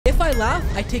if I laugh,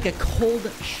 I take a cold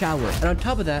shower. And on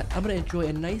top of that, I'm gonna enjoy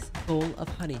a nice bowl of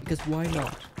honey, because why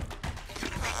not?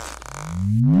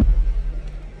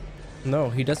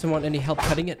 No, he doesn't want any help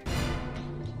cutting it.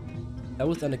 That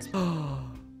was unexpected.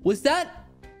 Was that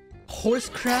horse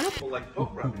crap?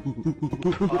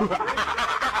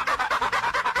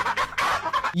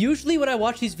 Usually when I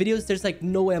watch these videos, there's like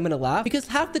no way I'm gonna laugh because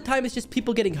half the time it's just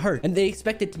people getting hurt and they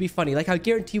expect it to be funny. Like I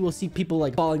guarantee we'll see people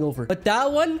like falling over. But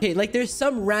that one, okay, like there's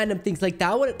some random things like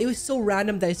that one. It was so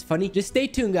random that it's funny. Just stay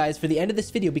tuned, guys, for the end of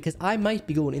this video because I might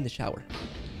be going in the shower.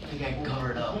 I think I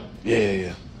covered up.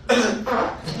 Yeah.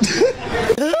 Oh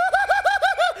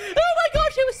my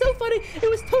gosh, it was so funny. It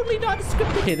was totally not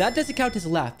scripted. Okay, that doesn't count as a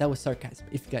laugh. That was sarcasm,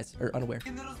 if you guys are unaware.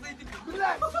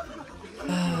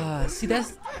 See,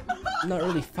 that's not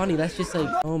really funny. That's just like,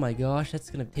 oh my gosh, that's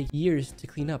gonna take years to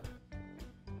clean up.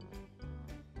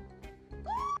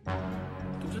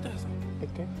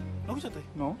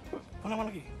 No.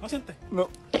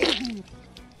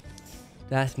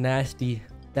 That's nasty.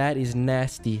 That is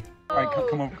nasty. All right,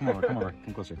 come over,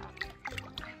 come closer.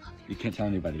 You can't tell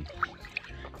anybody.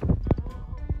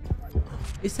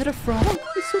 Is that a frog?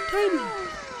 It's so tiny.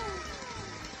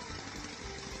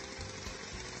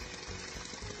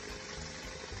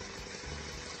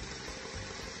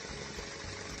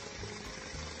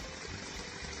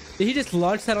 Did he just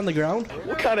launch that on the ground?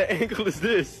 What kind of angle is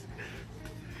this?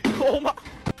 Oh my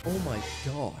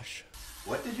gosh.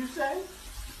 What did you say?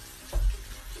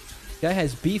 Guy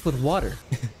has beef with water.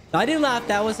 I didn't laugh.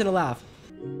 That wasn't a laugh.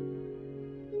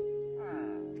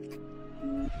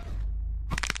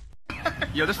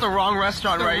 Yo, this is the wrong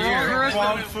restaurant right here.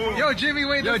 wrong food. Yo, Jimmy,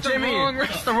 wait, Yo, Jimmy,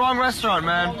 this is the wrong restaurant,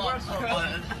 man.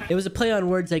 It was a play on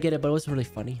words, I get it, but it wasn't really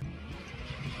funny.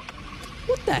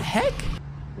 What the heck?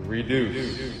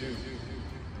 Reduce.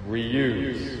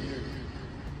 Reuse.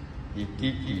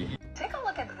 Ikiki. Take a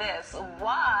look at this.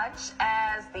 Watch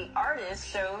as the artist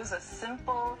shows a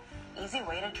simple, easy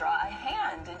way to draw a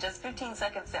hand. In just 15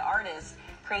 seconds, the artist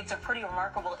creates a pretty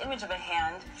remarkable image of a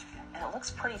hand, and it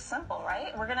looks pretty simple,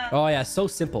 right? We're gonna... Oh yeah, so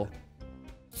simple.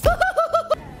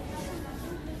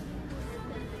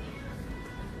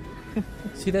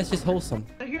 See, that's just wholesome.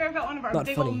 So here I've got one of our Not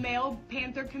big funny. old male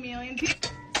panther chameleons.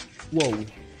 Whoa.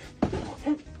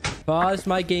 Pause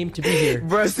my game to be here.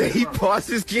 Bruh said he paused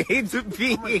his game to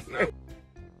be here.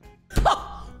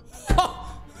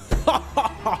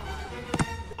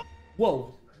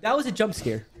 Whoa, that was a jump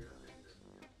scare.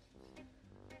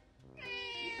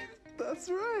 That's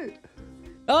right.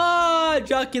 Ah,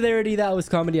 jocularity. That was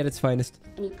comedy at its finest.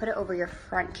 And you put it over your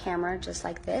front camera just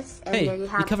like this, and Hey, there you you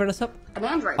have covering us up? an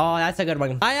Android. Oh, that's a good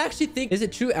one. I actually think, is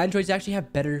it true Androids actually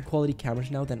have better quality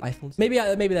cameras now than iPhones? Maybe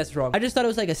that's wrong. I just thought it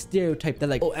was like a stereotype that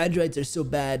like, oh, Androids are so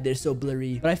bad, they're so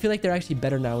blurry. But I feel like they're actually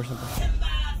better now or something.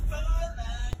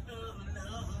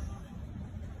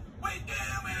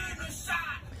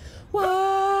 Whoa,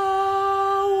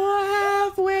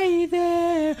 halfway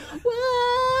there.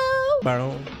 Whoa.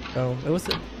 No, it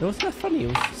wasn't that funny. It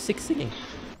was sick singing.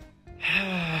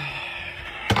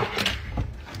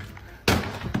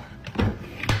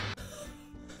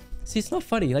 See, it's not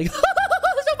funny. Like, so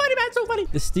funny, man, so funny.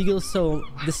 The seagull stole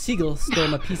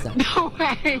my pizza. No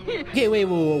way. Okay, wait,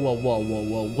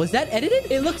 whoa. Was that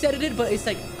edited? It looks edited, but it's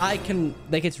like,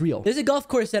 it's real. There's a golf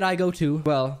course that I go to.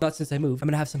 Well, not since I moved. I'm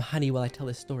gonna have some honey while I tell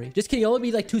this story. Just kidding. It'll only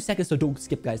be like 2 seconds, so don't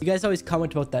skip, guys. You guys always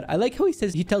comment about that. I like how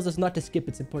he tells us not to skip.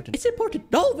 It's important. It's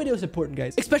important. The whole video is important,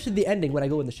 guys. Especially the ending when I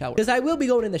go in the shower. Because I will be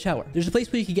going in the shower. There's a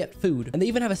place where you can get food. And they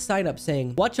even have a sign up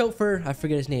saying, watch out for, I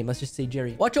forget his name. Let's just say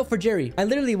Jerry. Watch out for Jerry. And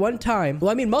literally one time,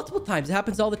 well, I mean, multiple times. It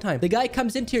happens all the time. The guy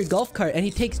comes into your golf cart and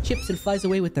he takes chips and flies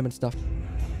away with them and stuff.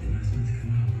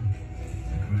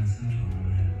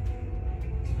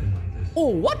 Oh,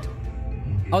 what?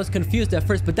 I was confused at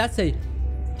first, but that's a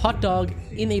hot dog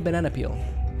in a banana peel.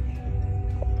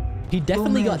 He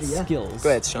definitely got skills. Go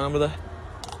ahead, show him, brother.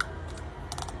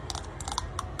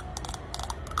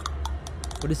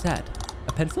 What is that?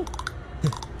 A pencil?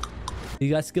 He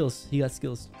got skills. He got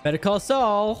skills. Better call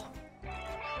Saul.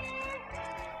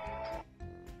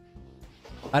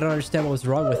 I don't understand what was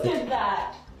wrong with it.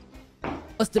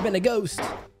 Must have been a ghost.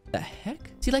 The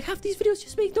heck? See, like half these videos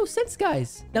just make no sense,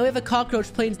 guys. Now we have a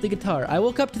cockroach playing the guitar. I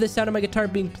woke up to the sound of my guitar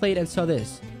being played and saw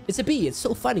this. It's a bee. It's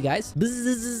so funny, guys.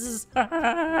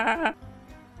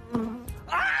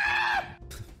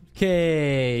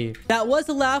 Okay. That was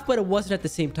a laugh, but it wasn't at the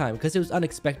same time because it was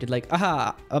unexpected. Like,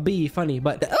 aha, a bee, funny.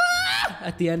 But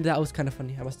at the end, that was kind of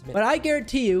funny, I must admit. But I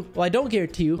guarantee you, well, I don't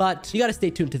guarantee you, but you got to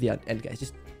stay tuned to the end, guys.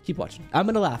 Just keep watching. I'm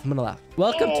gonna laugh.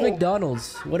 Welcome to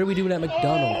McDonald's. What are we doing at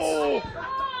McDonald's?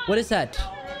 What is that?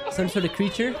 Some sort of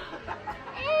creature?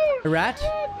 A rat?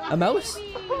 A mouse?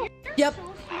 Yep.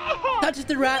 Touch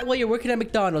the rat while you're working at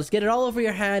McDonald's. Get it all over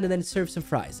your hand and then serve some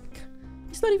fries.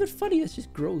 It's not even funny. It's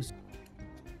just gross.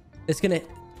 It's gonna...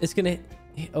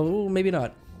 Oh, maybe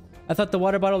not. I thought the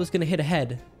water bottle was gonna hit a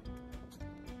head.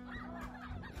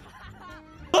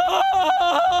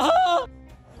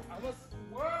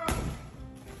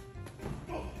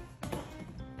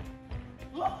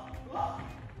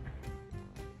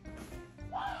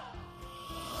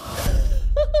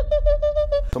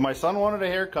 So my son wanted a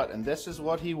haircut, and this is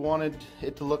what he wanted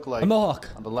it to look like. A mohawk.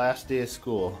 On the last day of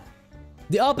school.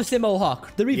 The opposite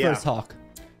mohawk. The reverse hawk.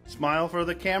 Smile for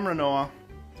the camera, Noah.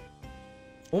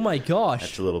 Oh my gosh.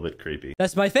 That's a little bit creepy.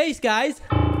 That's my face, guys.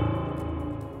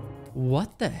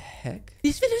 What the heck?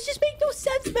 These videos just make no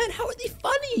sense, man. How are they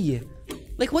funny?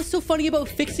 Like, what's so funny about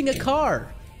fixing a car?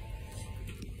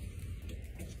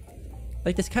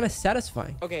 Like, that's kind of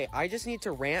satisfying. Okay, I just need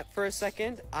to rant for a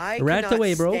second. I Rant cannot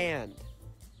away, bro. stand.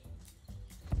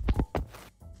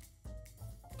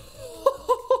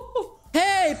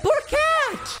 Hey, poor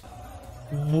cat!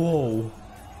 Whoa.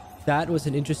 That was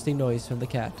an interesting noise from the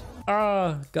cat.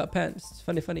 Ah, got pants.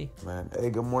 Funny, funny. Man, hey,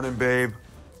 good morning, babe.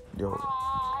 Yo.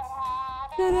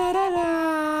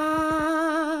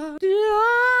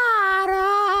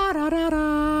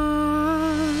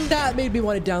 That made me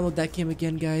want to download that game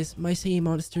again, guys. My Singing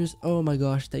Monsters. Oh my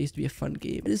gosh, that used to be a fun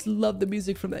game. I just love the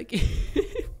music from that game.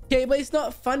 Okay, but it's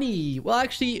not funny. Well,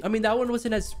 actually, I mean, that one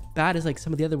wasn't as bad as like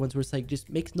some of the other ones where it's like just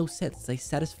makes no sense. It's like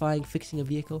satisfying fixing a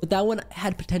vehicle. But that one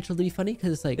had potential to be funny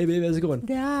because it's like, hey baby, how's it going?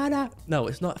 No,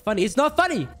 it's not funny. It's not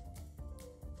funny.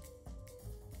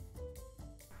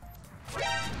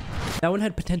 That one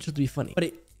had potential to be funny,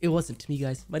 but it wasn't to me,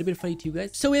 guys. Might have been funny to you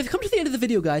guys. So we have come to the end of the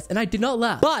video, guys, and I did not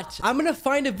laugh. But I'm gonna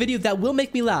find a video that will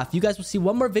make me laugh. You guys will see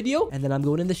one more video, and then I'm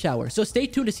going in the shower. So stay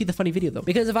tuned to see the funny video, though.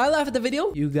 Because if I laugh at the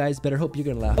video, you guys better hope you're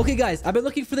gonna laugh. Okay, guys, I've been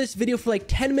looking for this video for like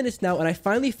 10 minutes now, and I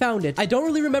finally found it. I don't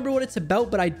really remember what it's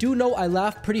about, but I do know I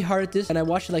laughed pretty hard at this, and I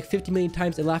watched it like 50 million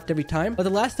times and laughed every time. But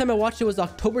the last time I watched it was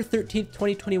October 13th,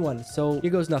 2021. So here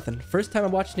goes nothing. First time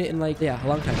I'm watching it in like, yeah, a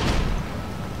long time.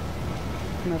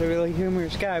 I'm not a really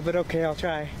humorous guy, but okay, I'll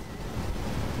try.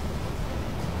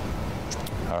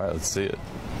 All right, let's see it.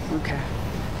 Okay.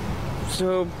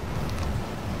 So,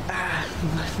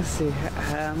 let's see.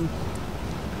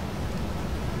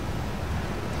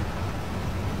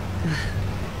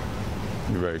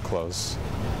 You're very close.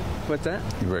 What's that?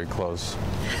 You're very close.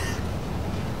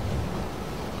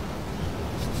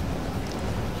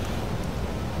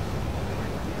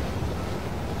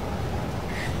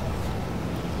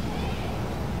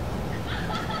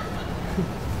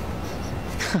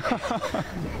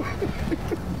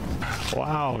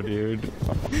 Wow, dude.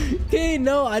 Okay,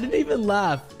 no, I didn't even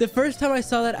laugh. The first time I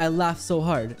saw that, I laughed so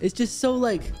hard. It's just so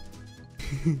like...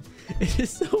 It's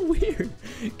just so weird.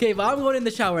 Okay, but I'm going in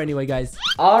the shower anyway, guys.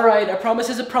 All right, a promise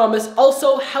is a promise.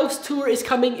 Also, house tour is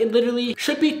coming in literally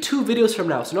should be 2 videos from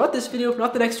now. So not this video,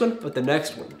 not the next one, but the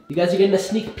next one. You guys are getting a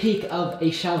sneak peek of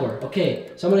a shower.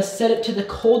 Okay, so I'm gonna set it to the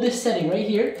coldest setting right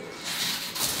here.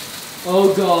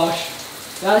 Oh gosh,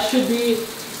 that should be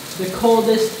the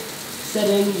coldest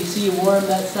setting. You see warm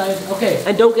that side. Okay,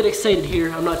 and don't get excited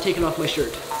here. I'm not taking off my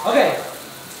shirt. Okay.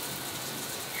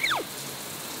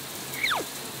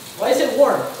 Why is it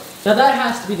warm? Now that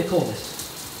has to be the coldest.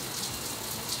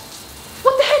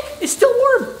 What the heck? It's still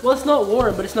warm. Well, it's not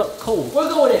warm, but it's not cold. We're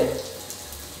going in.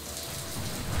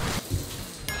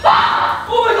 Ah!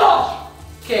 Oh my gosh!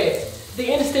 Okay, the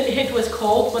instant hit was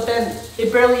cold, but then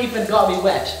it barely even got me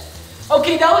wet.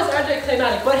 Okay, that was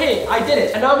anticlimactic, but hey, I did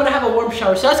it. And now I'm gonna have a warm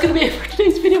shower. So that's gonna be it for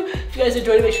today's video. If you guys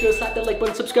enjoyed it, make sure to slap that like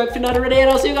button, subscribe if you're not already, and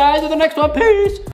I'll see you guys in the next one. Peace!